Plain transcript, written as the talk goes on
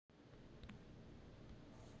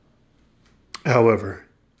However,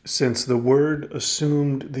 since the Word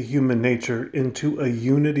assumed the human nature into a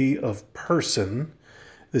unity of person,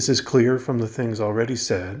 this is clear from the things already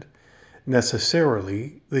said,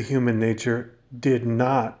 necessarily the human nature did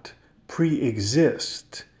not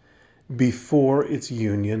pre-exist before its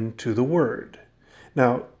union to the Word.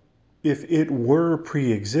 Now, if it were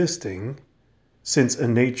pre-existing, since a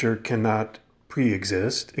nature cannot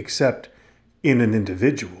pre-exist except in an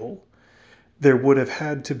individual, there would have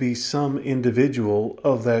had to be some individual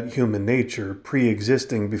of that human nature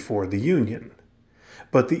pre-existing before the union.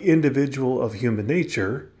 But the individual of human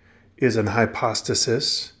nature is an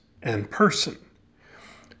hypostasis and person.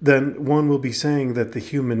 Then one will be saying that the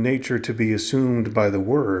human nature to be assumed by the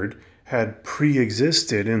Word had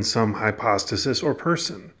pre-existed in some hypostasis or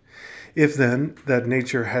person. If then that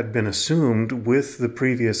nature had been assumed with the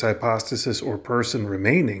previous hypostasis or person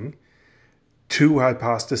remaining, two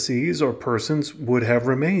hypostases or persons would have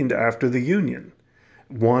remained after the union,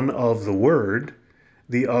 one of the Word,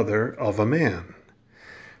 the other of a man.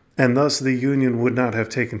 And thus the union would not have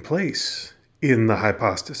taken place in the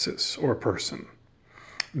hypostasis or person.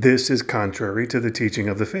 This is contrary to the teaching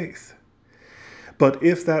of the faith. But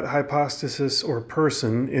if that hypostasis or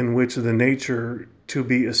person in which the nature to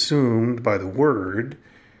be assumed by the Word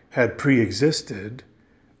had pre-existed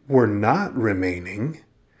were not remaining,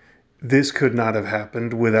 this could not have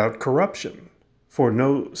happened without corruption, for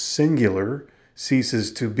no singular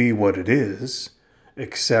ceases to be what it is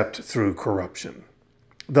except through corruption.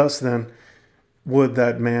 Thus then, would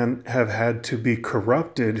that man have had to be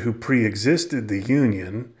corrupted who pre-existed the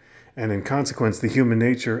union, and in consequence the human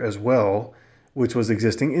nature as well, which was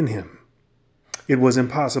existing in him? It was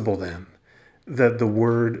impossible then that the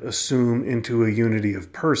Word assume into a unity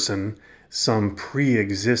of person some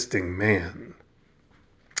pre-existing man.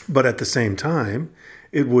 But at the same time,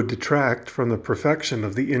 it would detract from the perfection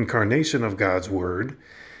of the incarnation of God's Word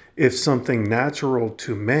if something natural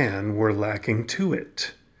to man were lacking to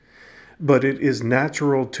it. But it is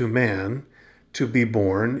natural to man to be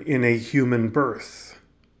born in a human birth.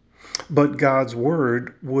 But God's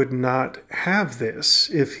Word would not have this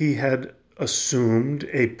if he had assumed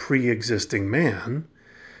a pre-existing man,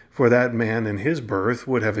 for that man in his birth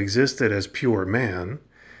would have existed as pure man,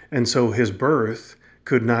 and so his birth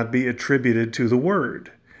could not be attributed to the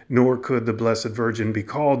Word, nor could the Blessed Virgin be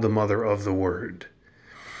called the mother of the Word.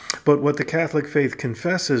 But what the Catholic faith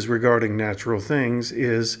confesses regarding natural things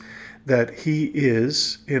is that he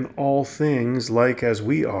is in all things like as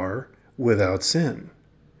we are, without sin.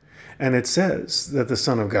 And it says that the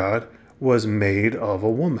Son of God was made of a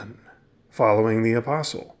woman, following the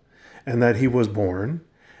apostle, and that he was born,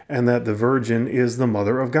 and that the Virgin is the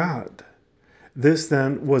mother of God. This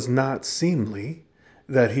then was not seemly,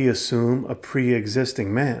 that he assume a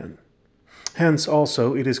pre-existing man. Hence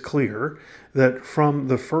also it is clear that from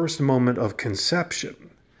the first moment of conception,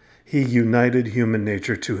 he united human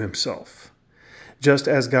nature to himself. Just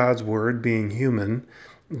as God's Word, being human,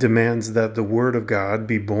 demands that the Word of God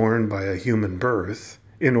be born by a human birth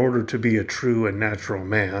in order to be a true and natural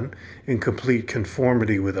man in complete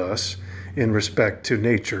conformity with us in respect to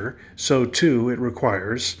nature, so too it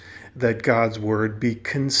requires that God's Word be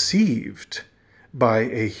conceived by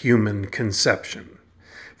a human conception.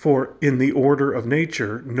 For in the order of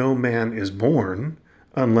nature, no man is born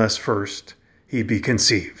unless first he be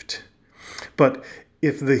conceived. But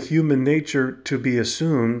if the human nature to be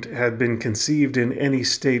assumed had been conceived in any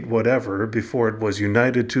state whatever before it was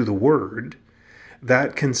united to the Word,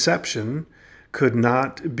 that conception could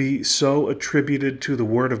not be so attributed to the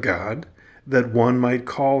Word of God that one might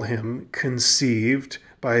call him conceived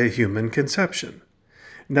by a human conception.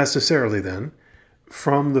 Necessarily then,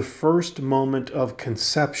 from the first moment of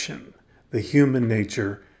conception, the human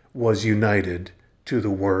nature was united to the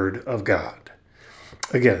Word of God.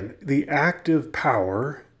 Again, the active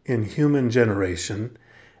power in human generation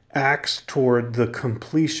acts toward the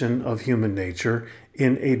completion of human nature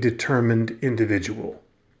in a determined individual.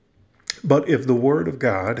 But if the Word of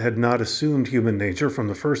God had not assumed human nature from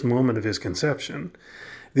the first moment of his conception,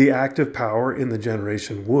 the active power in the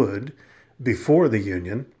generation would, before the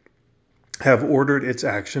union, have ordered its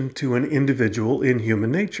action to an individual in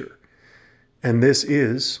human nature. And this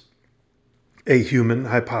is a human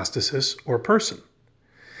hypostasis or person.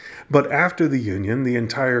 But after the union, the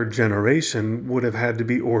entire generation would have had to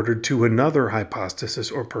be ordered to another hypostasis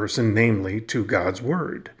or person, namely to God's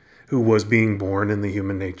Word, who was being born in the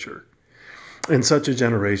human nature. And such a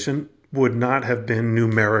generation would not have been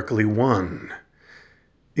numerically one,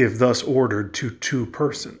 if thus ordered to two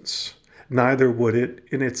persons. Neither would it,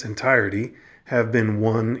 in its entirety, have been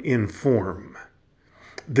one in form.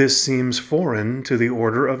 This seems foreign to the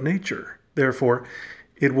order of nature, Therefore,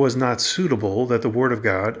 it was not suitable that the Word of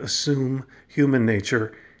God assume human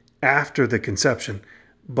nature after the conception,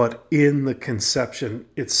 but in the conception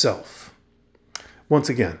itself. Once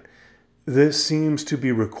again, this seems to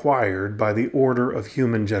be required by the order of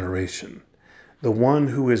human generation. The one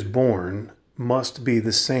who is born must be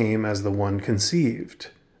the same as the one conceived,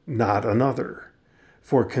 not another,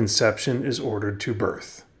 for conception is ordered to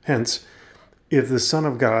birth. Hence, if the Son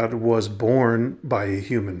of God was born by a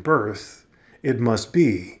human birth, it must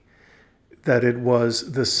be that it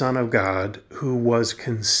was the Son of God who was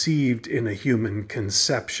conceived in a human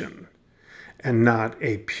conception, and not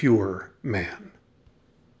a pure man.